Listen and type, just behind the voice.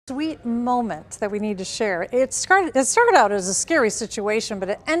sweet moment that we need to share. It started out as a scary situation, but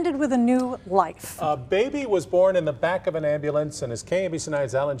it ended with a new life. A baby was born in the back of an ambulance, and as KMBC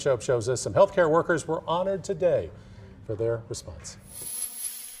 9's Alan Shope shows us, some healthcare workers were honored today for their response.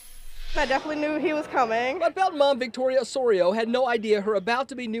 I definitely knew he was coming. But Belton mom Victoria Osorio had no idea her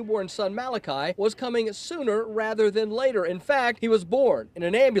about-to-be newborn son Malachi was coming sooner rather than later. In fact, he was born in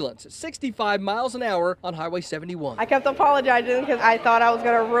an ambulance at 65 miles an hour on Highway 71. I kept apologizing because I thought I was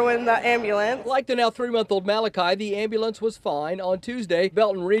going to ruin the ambulance. Like the now 3-month-old Malachi, the ambulance was fine. On Tuesday,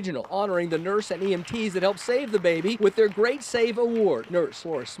 Belton Regional honoring the nurse and EMTs that helped save the baby with their Great Save Award. Nurse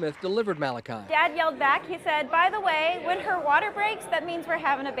Laura Smith delivered Malachi. Dad yelled back, he said, "By the way, when her water breaks, that means we're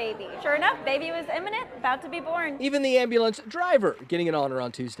having a baby." Sure enough, baby was imminent, about to be born. Even the ambulance driver getting an honor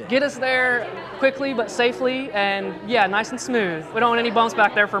on Tuesday. Get us there quickly but safely, and yeah, nice and smooth. We don't want any bumps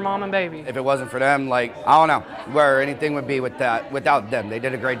back there for mom and baby. If it wasn't for them, like, I don't know where anything would be without them. They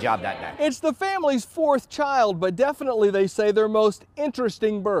did a great job that day. It's the family's 4th child, but definitely they say their most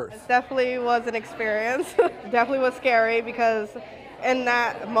interesting birth. It definitely was an experience. Definitely was scary because in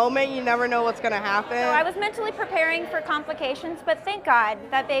that moment, you never know what's going to happen. So I was mentally preparing for complications, but thank God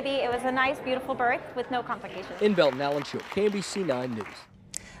that baby, it was a nice, beautiful birth with no complications. In Belton, Alan Shope, KMBC 9 News.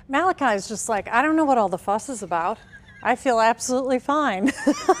 Malachi's just like, I don't know what all the fuss is about. I feel absolutely fine.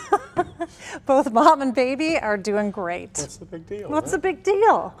 Both mom and baby are doing great. What's the big deal? What's the big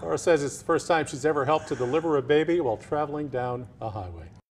deal? Laura says it's the first time she's ever helped to deliver a baby while traveling down a highway.